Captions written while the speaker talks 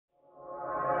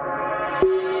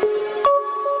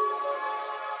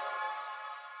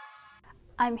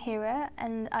I'm Hera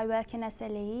and I work in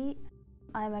SLE.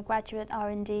 I'm a graduate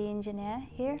R&D engineer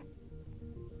here.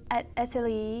 At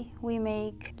SLE, we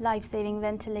make life-saving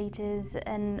ventilators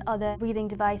and other breathing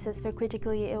devices for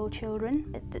critically ill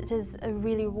children. It is a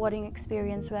really rewarding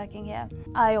experience working here.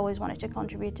 I always wanted to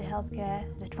contribute to healthcare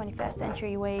the 21st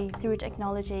century way through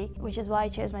technology, which is why I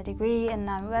chose my degree, and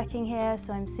now I'm working here,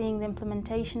 so I'm seeing the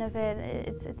implementation of it.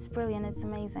 It's brilliant, it's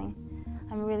amazing.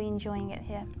 I'm really enjoying it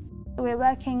here. We're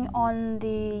working on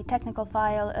the technical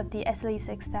file of the SLE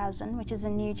 6000, which is a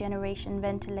new generation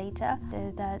ventilator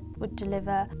that would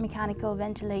deliver mechanical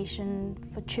ventilation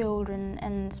for children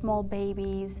and small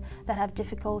babies that have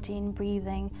difficulty in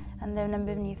breathing. And there are a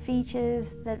number of new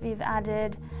features that we've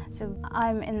added. So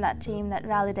I'm in that team that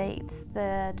validates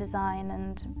the design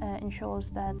and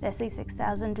ensures that the SLE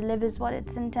 6000 delivers what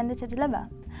it's intended to deliver.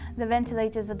 The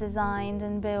ventilators are designed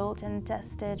and built and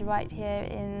tested right here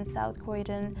in South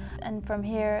Croydon, and from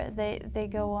here they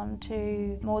go on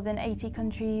to more than 80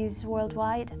 countries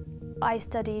worldwide. I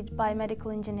studied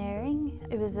biomedical engineering.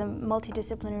 It was a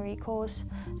multidisciplinary course,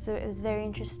 so it was very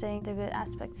interesting. There were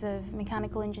aspects of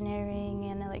mechanical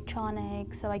engineering and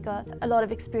electronics, so I got a lot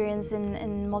of experience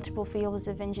in multiple fields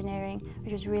of engineering,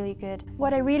 which was really good.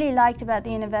 What I really liked about the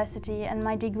university, and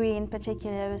my degree in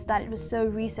particular, was that it was so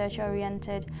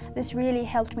research-oriented. This really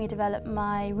helped me develop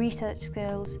my research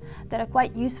skills that are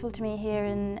quite useful to me here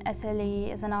in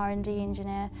SLE as an R&D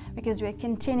engineer, because we're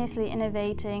continuously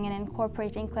innovating and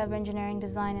incorporating clever engineering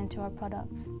design into our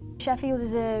products. Sheffield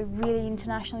is a really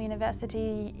international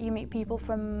university. You meet people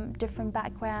from different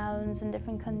backgrounds and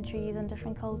different countries and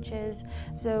different cultures.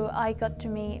 So I got to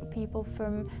meet people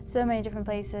from so many different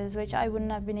places, which I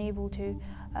wouldn't have been able to,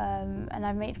 and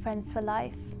I've made friends for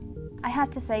life. I had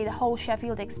to say the whole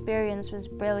Sheffield experience was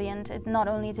brilliant. It not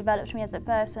only developed me as a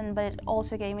person, but it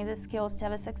also gave me the skills to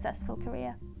have a successful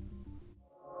career.